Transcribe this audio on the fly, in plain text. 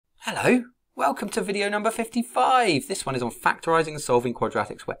Hello, welcome to video number 55. This one is on factorising and solving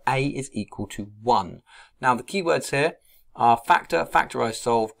quadratics where a is equal to 1. Now the keywords here are factor, factorise,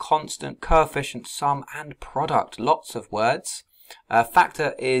 solve, constant, coefficient, sum and product. Lots of words.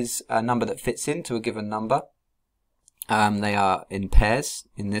 Factor is a number that fits into a given number. They are in pairs.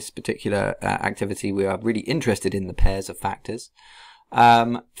 In this particular activity we are really interested in the pairs of factors.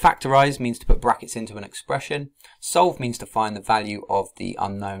 Factorise means to put brackets into an expression. Solve means to find the value of the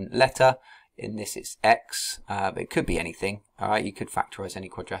unknown letter. In this it's x, but it could be anything. Alright, you could factorise any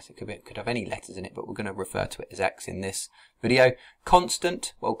quadratic, it could have any letters in it, but we're going to refer to it as x in this video.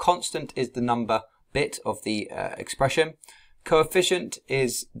 Constant, well, constant is the number bit of the expression. Coefficient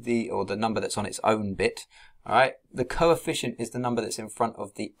is the number that's on its own bit. Alright, the coefficient is the number that's in front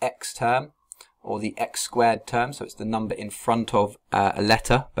of the x term, or the x squared term, so it's the number in front of a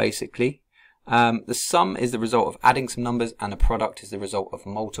letter, basically. The sum is the result of adding some numbers, and the product is the result of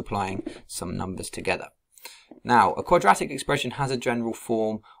multiplying some numbers together. Now, a quadratic expression has a general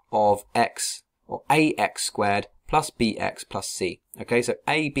form of x, or ax squared plus bx plus c. Okay, so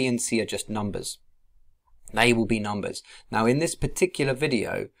a, b, and c are just numbers. They will be numbers. Now, in this particular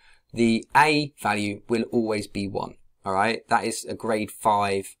video, the a value will always be 1. Alright, that is a grade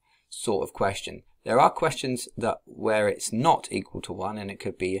 5 sort of question. There are questions where it's not equal to 1, and it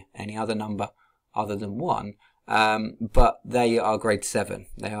could be any other number other than 1, but they are grade 7.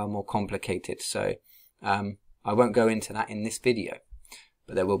 They are more complicated, so I won't go into that in this video,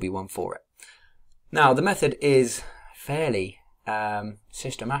 but there will be one for it. Now the method is fairly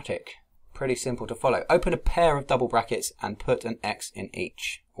systematic, pretty simple to follow. Open a pair of double brackets and put an x in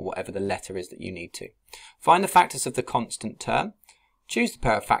each, or whatever the letter is that you need to. Find the factors of the constant term. Choose the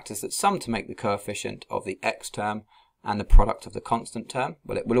pair of factors that sum to make the coefficient of the x term and the product of the constant term.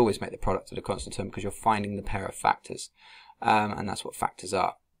 Well, it will always make the product of the constant term because you're finding the pair of factors. And that's what factors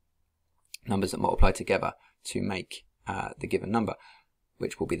are. Numbers that multiply together to make the given number,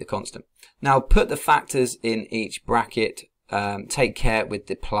 which will be the constant. Now put the factors in each bracket. Take care with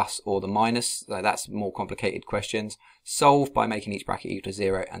the plus or the minus. That's more complicated questions. Solve by making each bracket equal to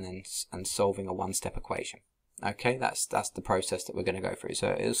 0 and solving a one-step equation. Okay, that's the process that we're going to go through. So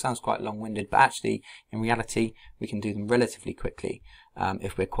it sounds quite long-winded, but actually, in reality, we can do them relatively quickly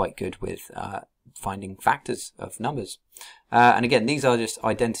if we're quite good with finding factors of numbers. And again, these are just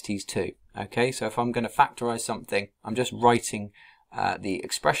identities too. Okay, so if I'm going to factorize something, I'm just writing the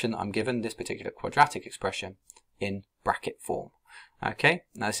expression that I'm given, this particular quadratic expression, in bracket form. Okay,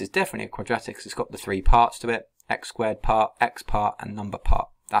 now this is definitely a quadratic because it's got the 3 parts to it: x squared part, x part, and number part.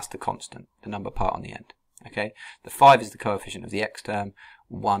 That's the constant, the number part on the end. Okay, the 5 is the coefficient of the x term,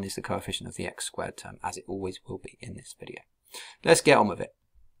 1 is the coefficient of the x squared term, as it always will be in this video. Let's get on with it.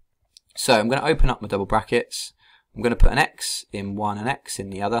 So I'm going to open up my double brackets. I'm going to put an x in one and x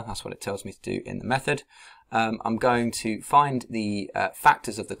in the other. That's what it tells me to do in the method. I'm going to find the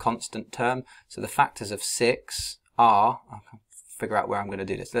factors of the constant term. So the factors of 6 are, I can figure out where I'm going to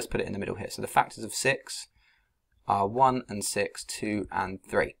do this. Let's put it in the middle here. So the factors of 6 are 1 and 6, 2 and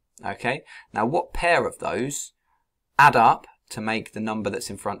 3. Okay, now what pair of those add up to make the number that's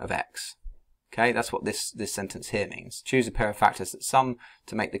in front of x? Okay, that's what this sentence here means. Choose a pair of factors that sum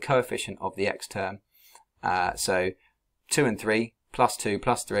to make the coefficient of the x term. So 2 and 3, plus 2,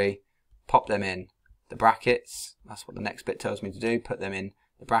 plus 3, pop them in the brackets. That's what the next bit tells me to do. Put them in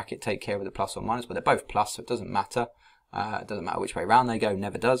the bracket, take care of the plus or minus, but they're both plus, so it doesn't matter. It doesn't matter which way around they go,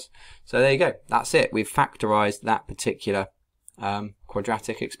 never does. So there you go, that's it. We've factorized that particular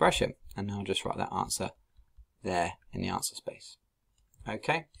quadratic expression, and now I'll just write that answer there in the answer space.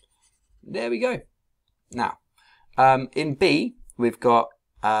 Okay, there we go. Now in B we've got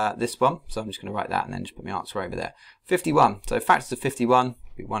this one, so I'm just going to write that and then just put my answer over there. 51, so factors of 51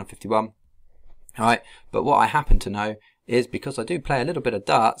 be 1 and 51. Alright, but what I happen to know is, because I do play a little bit of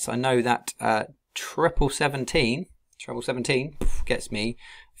darts, I know that triple 17 gets me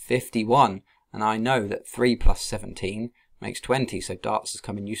 51, and I know that 3 plus 17 makes 20, so darts has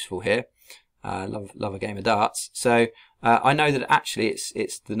come in useful here. Love a game of darts. So I know that actually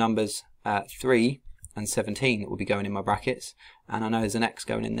it's the numbers 3 and 17 that will be going in my brackets, and I know there's an x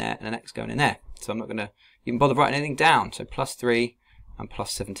going in there and an x going in there. So I'm not going to even bother writing anything down. So plus 3 and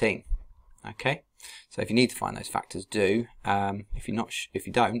plus 17. Okay. So if you need to find those factors, do. If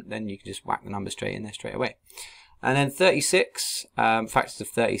you don't, then you can just whack the number straight in there straight away. And then 36 factors of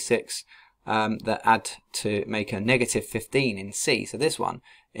 36. That add to make a negative 15 in C. So this one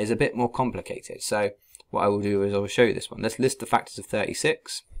is a bit more complicated. So what I will do is I will show you this one. Let's list the factors of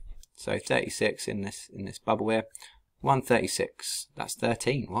 36. So 36 in this bubble here. 136, that's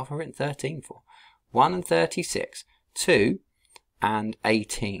 13. What have I written 13 for? 1 and 36. 2 and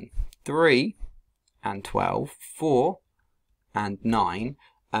 18. 3 and 12. 4 and 9.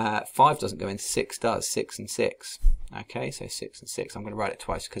 5 doesn't go in, 6 does. 6 and 6. Okay, so 6 and 6. I'm going to write it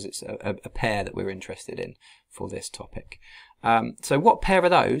twice because it's a pair that we're interested in for this topic. So what pair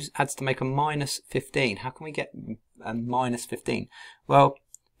of those adds to make a minus 15? How can we get a minus 15? Well,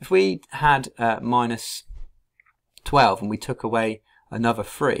 if we had minus 12 and we took away another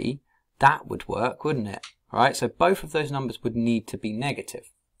 3, that would work, wouldn't it? All right, so both of those numbers would need to be negative.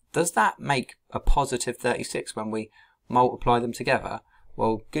 Does that make a positive 36 when we multiply them together?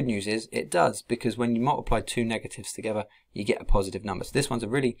 Well, good news is it does, because when you multiply two negatives together, you get a positive number. So this one's a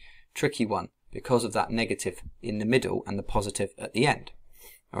really tricky one because of that negative in the middle and the positive at the end.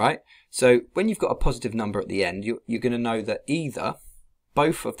 All right, so when you've got a positive number at the end, you're going to know that either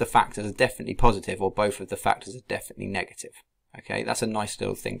both of the factors are definitely positive or both of the factors are definitely negative. Okay, that's a nice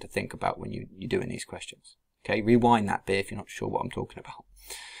little thing to think about when you're doing these questions. Okay, rewind that bit if you're not sure what I'm talking about.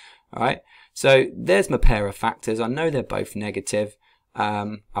 All right, so there's my pair of factors. I know they're both negative.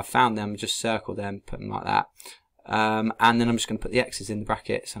 I've found them, just circle them, put them like that. And then I'm just going to put the x's in the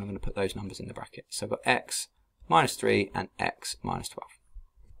brackets, and I'm going to put those numbers in the brackets. So I've got x minus 3 and x minus 12.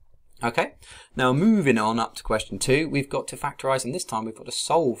 Okay, now moving on up to question 2, we've got to factorise, and this time we've got to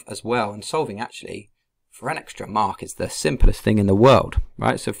solve as well. And solving actually, for an extra mark, is the simplest thing in the world,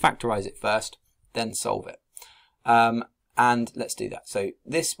 right? So factorise it first, then solve it. And let's do that. So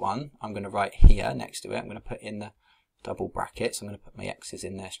this one I'm going to write here next to it. I'm going to put in the double brackets. I'm going to put my x's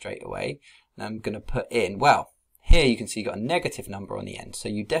in there straight away. And I'm going to put in, well, here you can see you've got a negative number on the end. So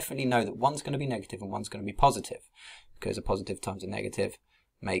you definitely know that one's going to be negative and one's going to be positive, because a positive times a negative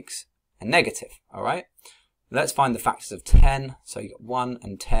makes a negative. All right. Let's find the factors of 10. So you've got 1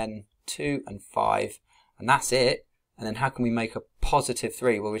 and 10, 2 and 5, and that's it. And then how can we make a positive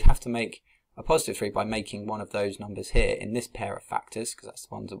 3? Well, we'd have to make a positive 3 by making one of those numbers here in this pair of factors, because that's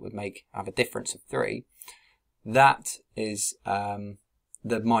the ones that would have a difference of 3. That is the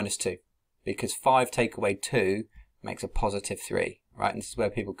minus 2, because 5 take away 2 makes a positive 3, right? And this is where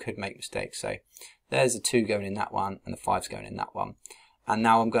people could make mistakes. So there's a 2 going in that one, and the 5's going in that one. And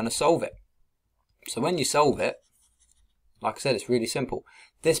now I'm going to solve it. So when you solve it, like I said, it's really simple.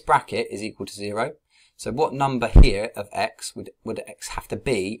 This bracket is equal to 0. So what number here of x would x have to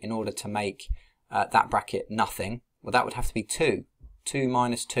be in order to make that bracket nothing? Well, that would have to be 2. 2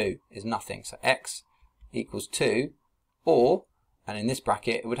 minus 2 is nothing. So x equals 2, or, and in this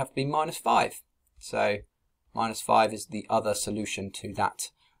bracket, it would have to be minus 5. So minus 5 is the other solution to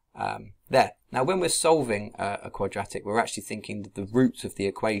that there. Now, when we're solving a quadratic, we're actually thinking the roots of the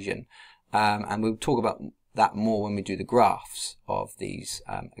equation, and we'll talk about that more when we do the graphs of these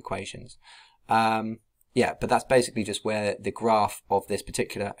equations. Yeah, but that's basically just where the graph of this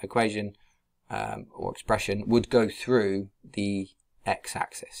particular equation or expression would go through the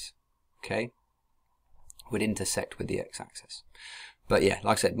x-axis, okay? Would intersect with the x-axis. But yeah,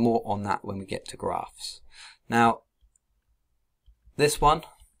 like I said, more on that when we get to graphs. Now, this one,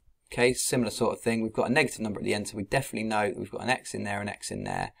 okay, similar sort of thing. We've got a negative number at the end, so we definitely know that we've got an x in there, an x in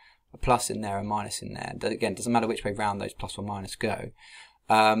there, a plus in there, a minus in there. Again, doesn't matter which way round those plus or minus go.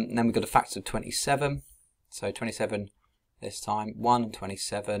 Then we've got a factor of 27. So 27 this time, 1 and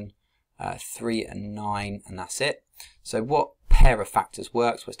 27, 3 and 9, and that's it. So what pair of factors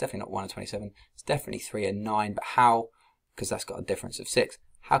works? Well, it's definitely not 1 and 27. It's definitely 3 and 9, but how? Because that's got a difference of 6.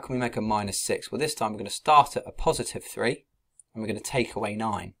 How can we make a minus 6? Well, this time we're going to start at a positive 3, and we're going to take away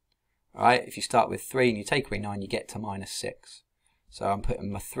 9. All right, if you start with 3 and you take away 9, you get to minus 6. So I'm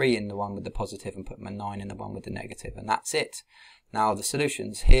putting my 3 in the one with the positive and putting my 9 in the one with the negative, and that's it. Now the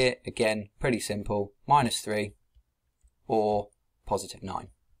solutions here, again, pretty simple, minus 3 or positive 9.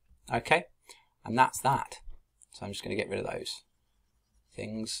 Okay, and that's that. So I'm just going to get rid of those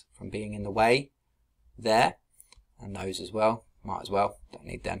things from being in the way there, and those as well, might as well, don't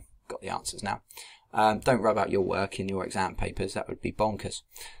need them, got the answers now. Don't rub out your work in your exam papers, that would be bonkers.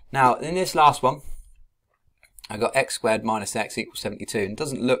 Now in this last one, I got x squared minus x equals 72, and it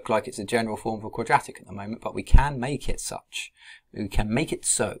doesn't look like it's a general form of a quadratic at the moment, but we can make it such. We can make it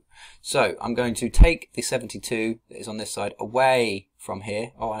so. So I'm going to take the 72 that is on this side away from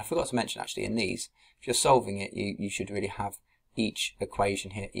here. Oh, and I forgot to mention actually in these, if you're solving it, you should really have each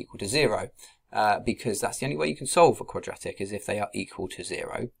equation here equal to 0, because that's the only way you can solve a quadratic, is if they are equal to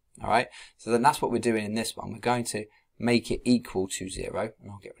 0. All right, so then that's what we're doing in this one. We're going to make it equal to 0,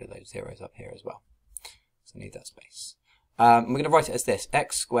 and I'll get rid of those zeros up here as well. So I need that space. We're going to write it as this: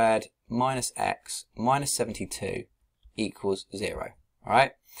 x squared minus x minus 72 equals 0. All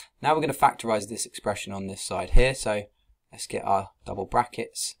right. Now we're going to factorize this expression on this side here. So let's get our double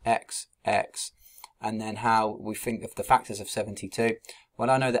brackets, x, and then how we think of the factors of 72. Well,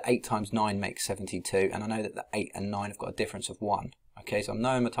 I know that 8 times 9 makes 72, and I know that the 8 and 9 have got a difference of 1. Okay, so I'm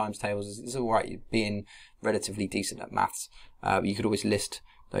knowing my times tables. It's all right, you're being relatively decent at maths. You could always list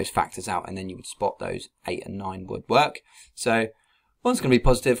those factors out, and then you would spot those 8 and 9 would work. So one's going to be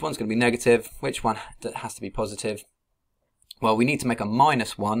positive, one's going to be negative. Which one has to be positive? Well, we need to make a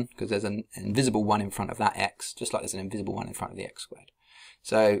 -1 because there's an invisible 1 in front of that x, just like there's an invisible 1 in front of the x squared.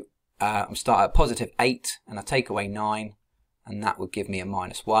 So I'm start at positive 8, and I take away 9, and that would give me a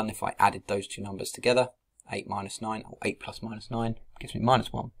 -1 if I added those two numbers together. 8 minus 9, or 8 plus minus 9 gives me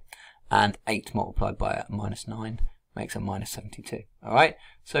 -1, and 8 multiplied by -9 makes a -72. All right,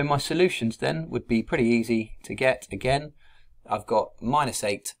 so my solutions then would be pretty easy to get. Again, I've got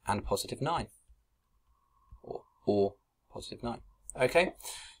 -8 and positive 9, or positive 9. Okay,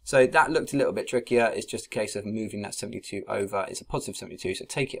 so that looked a little bit trickier. It's just a case of moving that 72 over. It's a positive 72, so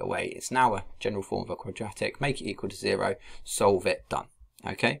take it away. It's now a general form of a quadratic. Make it equal to 0, solve it, done.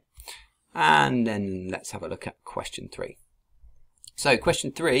 Okay, and then let's have a look at question 3. So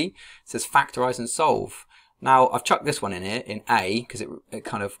question 3 says factorise and solve. Now I've chucked this one in here in A because it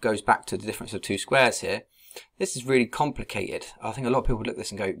kind of goes back to the difference of two squares here. This is really complicated. I think a lot of people would look at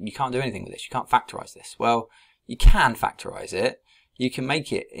this and go, you can't do anything with this, you can't factorise this. Well, you can factorise it. You can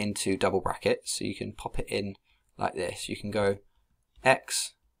make it into double brackets, so you can pop it in like this. You can go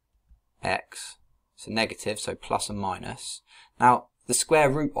x, so negative, so plus and minus. Now the square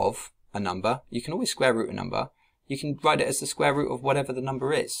root of a number, you can always square root a number. You can write it as the square root of whatever the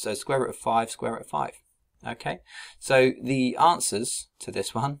number is. So square root of 5, square root of 5. Okay, so the answers to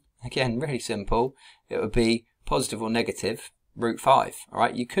this one, again, really simple. It would be positive or negative root 5. All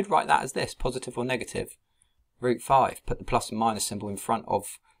right, you could write that as this, positive or negative root 5. Put the plus and minus symbol in front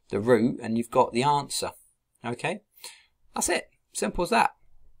of the root, and you've got the answer. Okay, that's it. Simple as that.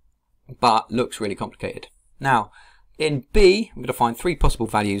 But looks really complicated. Now, in B, I'm going to find 3 possible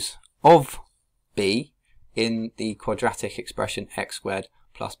values of B in the quadratic expression x squared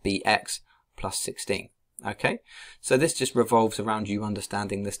plus bx plus 16. Okay, so this just revolves around you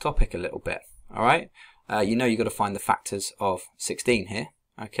understanding this topic a little bit. All right, you know you've got to find the factors of 16 here.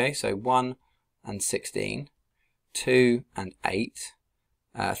 Okay, so 1 and 16, 2 and 8,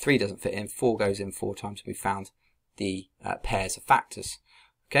 3 doesn't fit in, 4 goes in 4 times. We found the pairs of factors.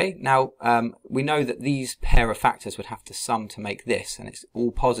 Okay, now we know that these pair of factors would have to sum to make this, and it's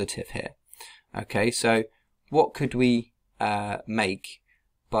all positive here. Okay, so what could we make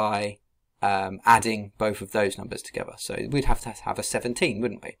by adding both of those numbers together? So we'd have to have a 17,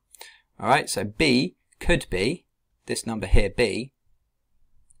 wouldn't we? All right, so B could be, this number here, B,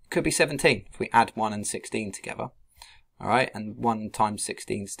 could be 17 if we add 1 and 16 together. All right, and 1 times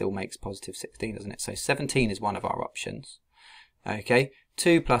 16 still makes positive 16, doesn't it? So 17 is one of our options. Okay,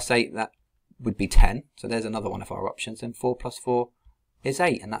 2 plus 8, that would be 10. So there's another one of our options. And 4 plus 4 is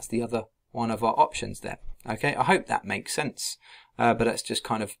 8, and that's the other one of our options there. Okay, I hope that makes sense. But that's just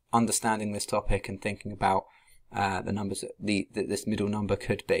kind of understanding this topic and thinking about the numbers that this middle number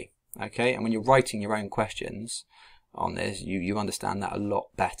could be. Okay, and when you're writing your own questions on this, you understand that a lot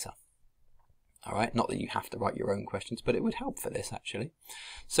better. All right, not that you have to write your own questions, but it would help for this actually.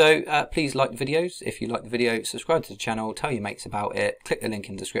 So please like the videos. If you like the video, subscribe to the channel, tell your mates about it, click the link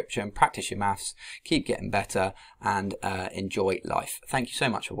in the description, practice your maths, keep getting better, and enjoy life. Thank you so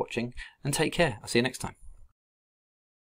much for watching, and take care. I'll see you next time.